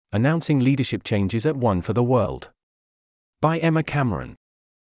Announcing leadership changes at One for the World. By Emma Cameron.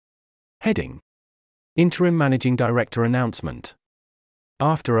 Heading: Interim Managing Director announcement.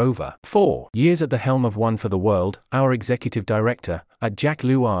 After over 4 years at the helm of One for the World, our Executive Director, Jack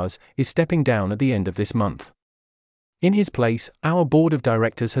Luars, is stepping down at the end of this month. In his place, our Board of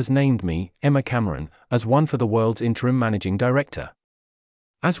Directors has named me, Emma Cameron, as One for the World's Interim Managing Director.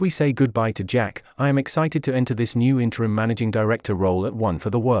 As we say goodbye to Jack, I am excited to enter this new Interim Managing Director role at One for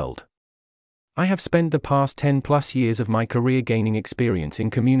the World. I have spent the past 10+ years of my career gaining experience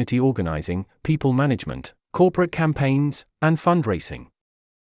in community organizing, people management, corporate campaigns, and fundraising.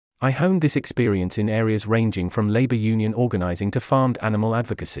 I honed this experience in areas ranging from labor union organizing to farmed animal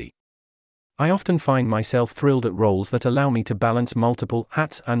advocacy. I often find myself thrilled at roles that allow me to balance multiple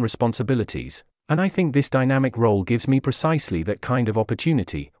hats and responsibilities, and I think this dynamic role gives me precisely that kind of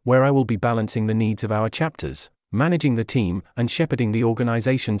opportunity, where I will be balancing the needs of our chapters, managing the team, and shepherding the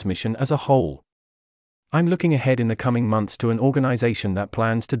organization's mission as a whole. I'm looking ahead in the coming months to an organization that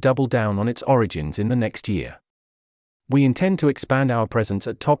plans to double down on its origins in the next year. We intend to expand our presence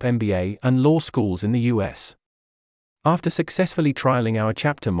at top MBA and law schools in the US. After successfully trialing our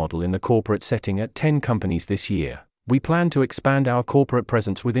chapter model in the corporate setting at 10 companies this year, we plan to expand our corporate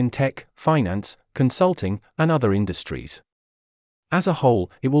presence within tech, finance, consulting, and other industries. As a whole,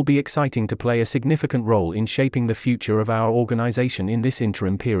 it will be exciting to play a significant role in shaping the future of our organization in this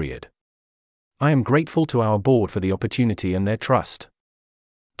interim period. I am grateful to our board for the opportunity and their trust.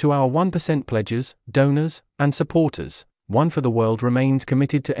 To our 1% pledges, donors, and supporters, One for the World remains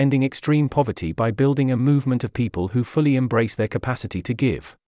committed to ending extreme poverty by building a movement of people who fully embrace their capacity to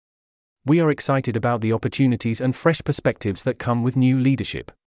give. We are excited about the opportunities and fresh perspectives that come with new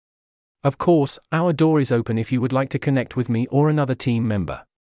leadership. Of course, our door is open if you would like to connect with me or another team member.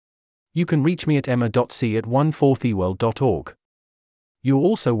 You can reach me at emma.c@onefortheworld.org. You're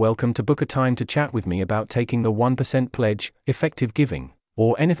also welcome to book a time to chat with me about taking the 1% pledge, effective giving,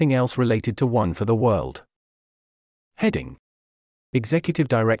 or anything else related to One for the World. Heading: Executive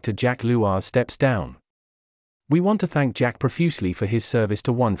Director Jack Luars steps down. We want to thank Jack profusely for his service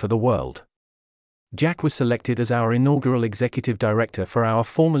to One for the World. Jack was selected as our inaugural Executive Director for our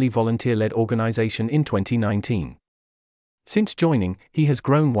formerly volunteer-led organization in 2019. Since joining, he has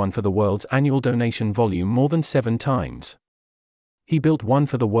grown One for the World's annual donation volume more than 7 times. He built One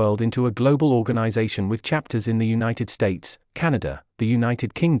for the World into a global organization with chapters in the United States, Canada, the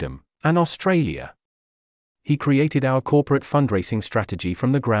United Kingdom, and Australia. He created our corporate fundraising strategy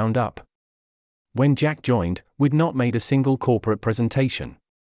from the ground up. When Jack joined, we'd not made a single corporate presentation.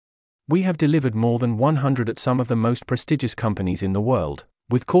 We have delivered more than 100 at some of the most prestigious companies in the world,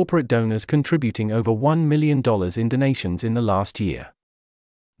 with corporate donors contributing over $1 million in donations in the last year.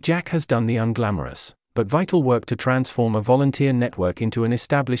 Jack has done the unglamorous, but vital work to transform a volunteer network into an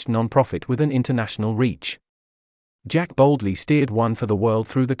established nonprofit with an international reach. Jack boldly steered One for the World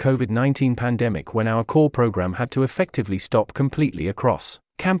through the COVID-19 pandemic when our core program had to effectively stop completely across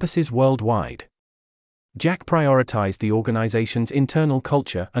campuses worldwide. Jack prioritized the organization's internal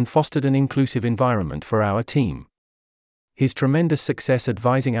culture and fostered an inclusive environment for our team. His tremendous success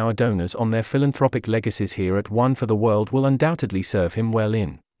advising our donors on their philanthropic legacies here at One for the World will undoubtedly serve him well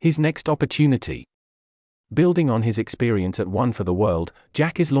in his next opportunity. Building on his experience at One for the World,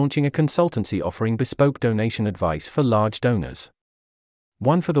 Jack is launching a consultancy offering bespoke donation advice for large donors.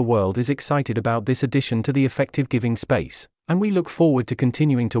 One for the World is excited about this addition to the effective giving space, and we look forward to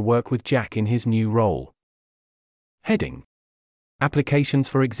continuing to work with Jack in his new role. Heading: Applications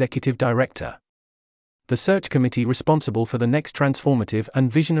for Executive Director. The search committee responsible for the next transformative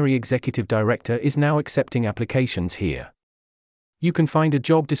and visionary Executive Director is now accepting applications here. You can find a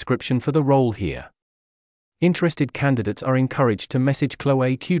job description for the role here. Interested candidates are encouraged to message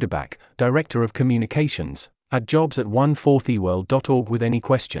Chloe Kudeback, Director of Communications, at jobs@onefortheworld.org with any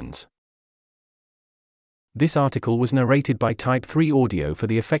questions. This article was narrated by Type 3 Audio for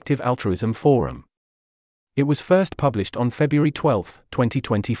the Effective Altruism Forum. It was first published on February 12,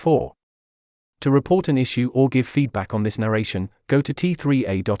 2024. To report an issue or give feedback on this narration, go to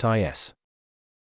t3a.is.